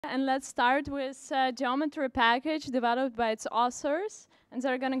And let's start with geometry package developed by its authors. And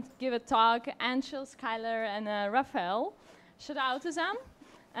they're going to give a talk, Anshul, Skylar, and Rafael. Shout out to them.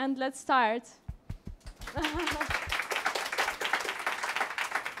 And let's start.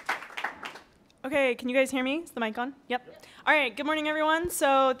 Okay, can you guys hear me? Is the mic on? Yep. All right, good morning, everyone.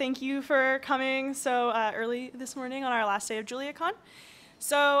 So thank you for coming so early this morning on our last day of JuliaCon.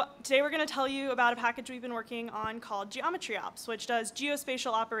 So today we're going to tell you about a package we've been working on called GeometryOps, which does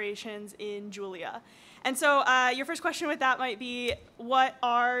geospatial operations in Julia. And so your first question with that might be, what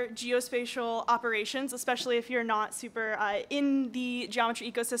are geospatial operations, especially if you're not super in the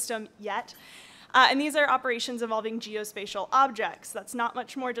geometry ecosystem yet? And these are operations involving geospatial objects. That's not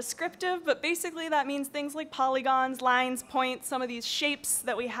much more descriptive, but basically that means things like polygons, lines, points, some of these shapes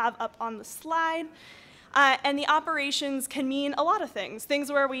that we have up on the slide. And the operations can mean a lot of things.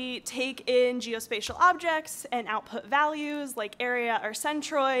 Things where we take in geospatial objects and output values like area or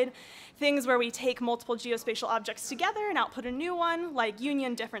centroid. Things where we take multiple geospatial objects together and output a new one like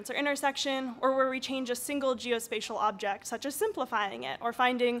union, difference, or intersection. Or where we change a single geospatial object, such as simplifying it or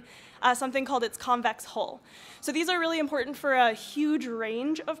finding something called its convex hull. So these are really important for a huge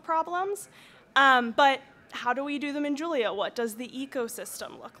range of problems. But how do we do them in Julia? What does the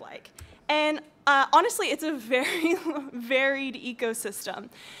ecosystem look like? And honestly, it's a very varied ecosystem.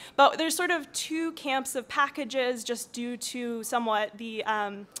 But there's sort of two camps of packages just due to somewhat the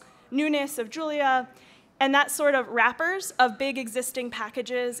newness of Julia. And that's sort of wrappers of big existing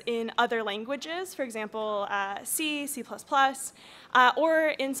packages in other languages, for example, C, C++, or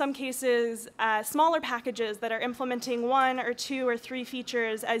in some cases, smaller packages that are implementing 1 or 2 or 3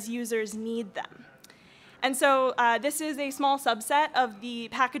 features as users need them. And so this is a small subset of the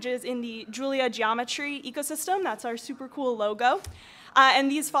packages in the Julia geometry ecosystem. That's our super cool logo. And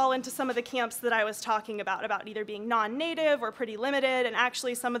these fall into some of the camps that I was talking about either being non-native or pretty limited. And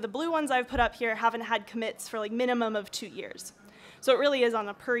actually, some of the blue ones I've put up here haven't had commits for like minimum of 2 years. So it really is on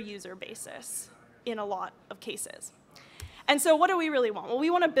a per-user basis in a lot of cases. And so what do we really want? Well, we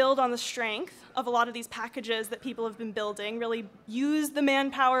want to build on the strength of a lot of these packages that people have been building, really use the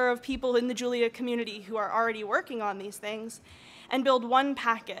manpower of people in the Julia community who are already working on these things, and build one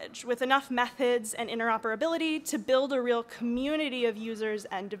package with enough methods and interoperability to build a real community of users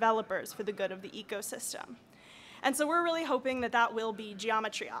and developers for the good of the ecosystem. And so we're really hoping that that will be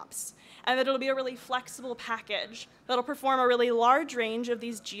GeometryOps, and that it'll be a really flexible package that'll perform a really large range of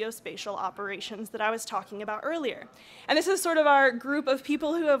these geospatial operations that I was talking about earlier. And this is sort of our group of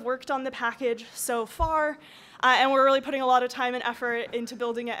people who have worked on the package so far, and we're really putting a lot of time and effort into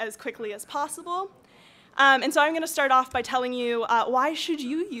building it as quickly as possible. And so I'm going to start off by telling you why should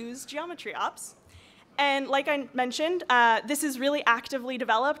you use GeometryOps. And like I mentioned, this is really actively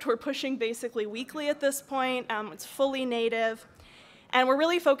developed. We're pushing basically weekly at this point. It's fully native. And we're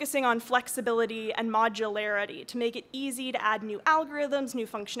really focusing on flexibility and modularity to make it easy to add new algorithms, new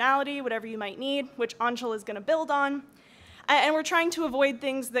functionality, whatever you might need, which Anshul is going to build on. And we're trying to avoid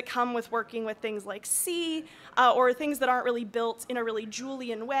things that come with working with things like C, or things that aren't really built in a really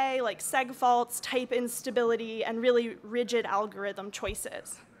Julian way, like seg faults, type instability, and really rigid algorithm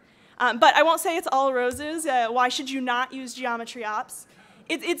choices. But I won't say it's all roses. Why should you not use GeometryOps?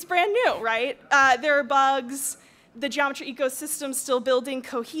 It's brand new, right? There are bugs. The geometry ecosystem's still building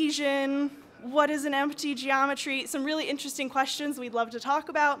cohesion. What is an empty geometry? Some really interesting questions we'd love to talk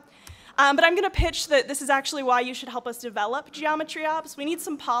about. But I'm going to pitch that this is actually why you should help us develop GeometryOps. We need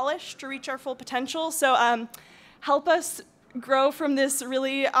some polish to reach our full potential. So help us grow from this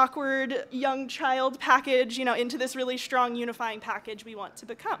really awkward young child package, into this really strong unifying package we want to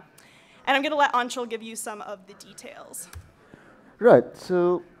become. And I'm going to let Anshul give you some of the details. Right.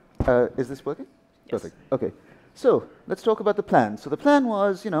 So is this working? Yes. Perfect. OK. So let's talk about the plan. So the plan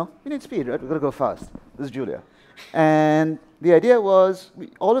was, we need speed, right? We've got to go fast. This is Julia. And the idea was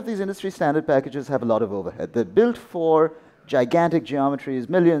all of these industry standard packages have a lot of overhead. They're built for gigantic geometries,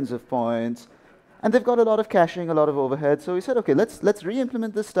 millions of points. And they've got a lot of caching, a lot of overhead. So we said, OK, let's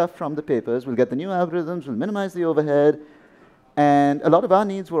re-implement this stuff from the papers. We'll get the new algorithms. We'll minimize the overhead. And a lot of our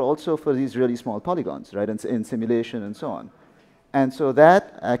needs were also for these really small polygons, right, in simulation and so on. And so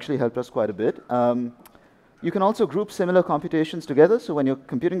that actually helped us quite a bit. You can also group similar computations together. So when you're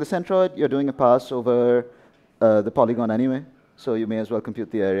computing the centroid, you're doing a pass over the polygon anyway. So you may as well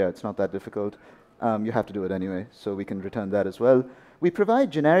compute the area. It's not that difficult. You have to do it anyway. So we can return that as well. We provide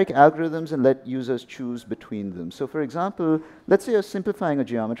generic algorithms and let users choose between them. So for example, let's say you're simplifying a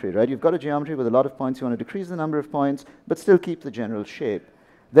geometry, right? You've got a geometry with a lot of points. You want to decrease the number of points, but still keep the general shape.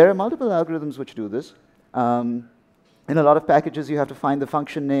 There are multiple algorithms which do this. In a lot of packages, you have to find the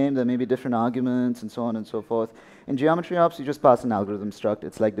function name. There may be different arguments and so on and so forth. In GeometryOps, you just pass an algorithm struct.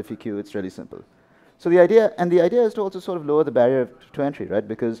 It's like diffie-q. It's really simple. So the idea is to also sort of lower the barrier to entry, right?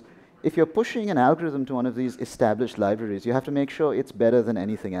 Because if you're pushing an algorithm to one of these established libraries, you have to make sure it's better than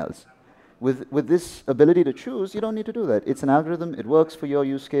anything else. With this ability to choose, you don't need to do that. It's an algorithm. It works for your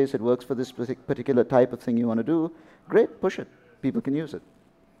use case. It works for this particular type of thing you want to do. Great, push it. People can use it.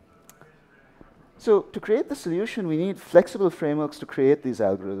 So to create the solution, we need flexible frameworks to create these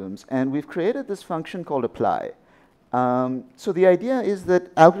algorithms. And we've created this function called apply. So the idea is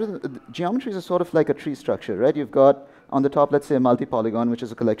that geometries are sort of like a tree structure, right? You've got on the top, let's say, a multi-polygon, which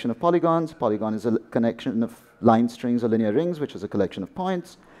is a collection of polygons. Polygon is a connection of line strings or linear rings, which is a collection of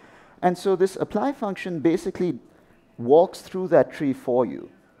points. And so this apply function basically walks through that tree for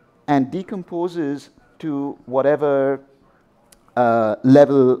you and decomposes to whatever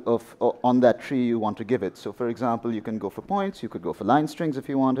level of on that tree you want to give it. So for example, you can go for points, you could go for line strings if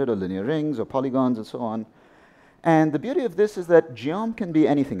you wanted, or linear rings, or polygons, and so on. And the beauty of this is that geom can be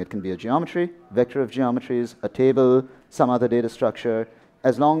anything. It can be a geometry, vector of geometries, a table, some other data structure,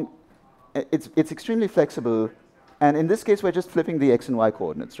 as long it's extremely flexible. And in this case, we're just flipping the x and y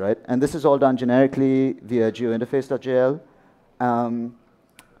coordinates, right? And this is all done generically via GeoInterface.jl.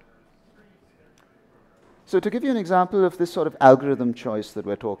 So to give you an example of this sort of algorithm choice that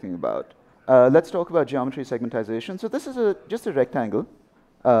we're talking about, let's talk about geometry segmentization. So this is just a rectangle,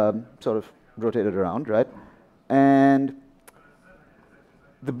 sort of rotated around, right? And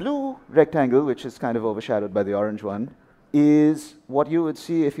the blue rectangle, which is kind of overshadowed by the orange one, is what you would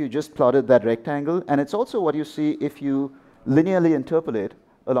see if you just plotted that rectangle. And it's also what you see if you linearly interpolate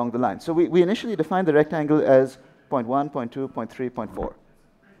along the line. So we initially defined the rectangle as 0.1, 0.2, 0.3, 0.4.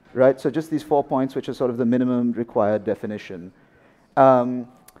 Right? So just these 4 points, which are sort of the minimum required definition.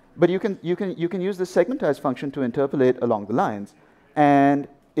 But you can use the segmentize function to interpolate along the lines. And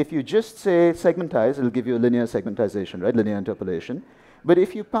if you just say segmentize, it'll give you a linear segmentization, right? Linear interpolation. But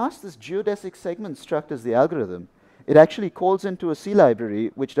if you pass this geodesic segment struct as the algorithm, it actually calls into a C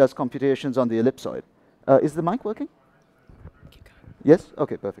library which does computations on the ellipsoid. Is the mic working? Keep going. Yes?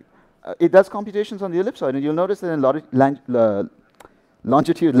 OK, perfect. It does computations on the ellipsoid. And you'll notice that in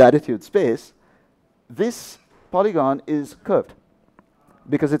longitude, latitude space, this polygon is curved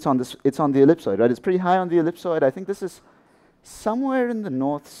because it's on the ellipsoid, right? It's pretty high on the ellipsoid. I think this is somewhere in the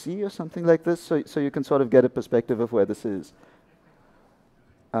North Sea or something like this, so you can sort of get a perspective of where this is.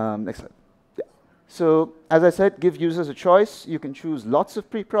 Next slide. Yeah. So as I said, give users a choice. You can choose lots of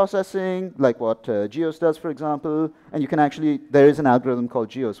pre-processing, like what GEOS does, for example. And you can actually, there is an algorithm called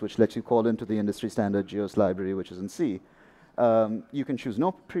GEOS, which lets you call into the industry standard GEOS library, which is in C. You can choose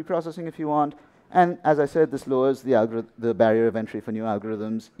no pre-processing if you want. And as I said, this lowers the barrier of entry for new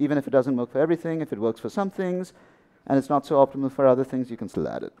algorithms. Even if it doesn't work for everything, if it works for some things, and it's not so optimal for other things, you can still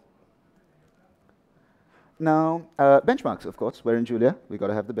add it. Now, benchmarks, of course. We're in Julia. We've got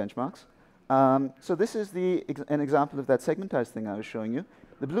to have the benchmarks. So this is an example of that segmentized thing I was showing you.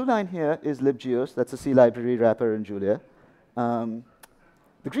 The blue line here is LibGEOS. That's a C library wrapper in Julia.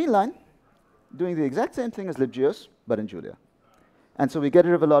 The green line, doing the exact same thing as LibGEOS, but in Julia. And so we get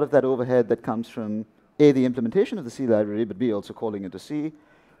rid of a lot of that overhead that comes from A, the implementation of the C library, but B, also calling into C.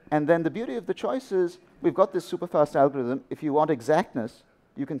 And then the beauty of the choice is we've got this super fast algorithm. If you want exactness,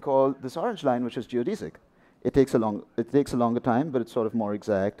 you can call this orange line, which is geodesic. It takes a longer time, but it's sort of more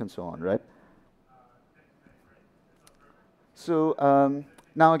exact and so on, right? So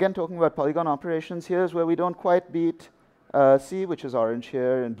now again, talking about polygon operations, here's where we don't quite beat C, which is orange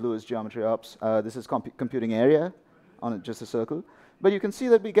here, and blue is GeometryOps. This is computing area on just a circle. But you can see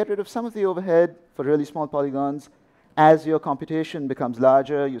that we get rid of some of the overhead for really small polygons. As your computation becomes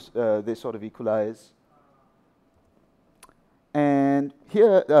larger, they sort of equalize. And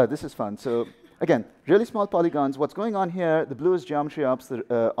here, this is fun. So again, really small polygons. What's going on here, the blue is GeometryOps,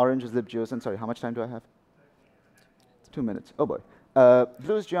 the orange is LibGEOS. And sorry, how much time do I have? 2 minutes. Oh, boy.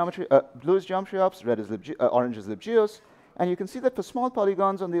 Blue is GeometryOps, red is orange is LibGEOS. And you can see that for small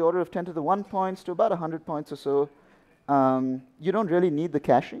polygons on the order of 10 to the 1 points to about 100 points or so, you don't really need the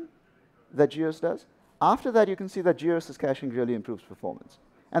caching that GEOS does. After that, you can see that GEOS's caching really improves performance.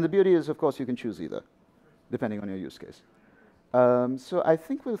 And the beauty is, of course, you can choose either, depending on your use case. So I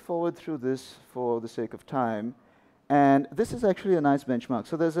think we'll forward through this for the sake of time. And this is actually a nice benchmark.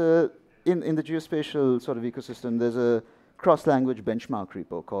 So there's in the geospatial sort of ecosystem, there's a cross-language benchmark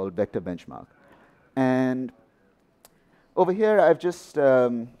repo called Vector Benchmark. And over here, I've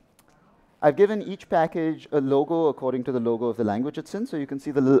given each package a logo according to the logo of the language it's in. So you can see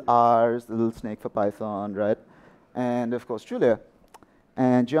the little R's, the little snake for Python, right? And of course, Julia.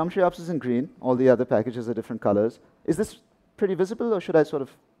 And GeometryOps is in green. All the other packages are different colors. Is this pretty visible, or should I sort of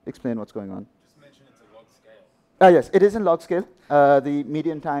explain what's going on? Just mention it's a log scale. Yes, it is in log scale. The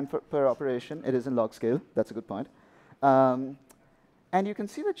median time per operation, it is in log scale. That's a good point. And you can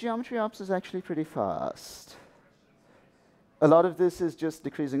see that GeometryOps is actually pretty fast. A lot of this is just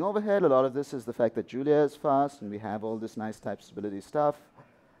decreasing overhead. A lot of this is the fact that Julia is fast, and we have all this nice type stability stuff.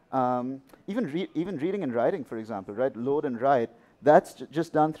 Even reading and writing, for example, right? Load and write, that's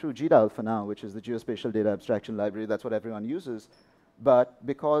just done through GDAL for now, which is the Geospatial Data Abstraction Library. That's what everyone uses. But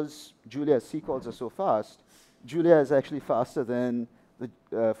because Julia's C calls are so fast, Julia is actually faster than,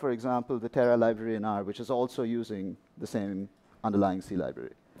 for example, the Terra library in R, which is also using the same underlying C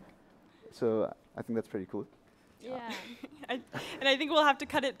library. So I think that's pretty cool. Yeah. And I think we'll have to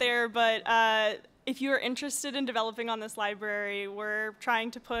cut it there, but if you're interested in developing on this library, we're trying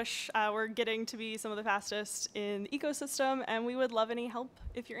to push, we're getting to be some of the fastest in the ecosystem, and we would love any help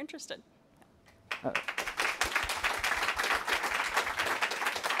if you're interested. All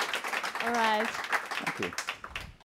right. Thank you.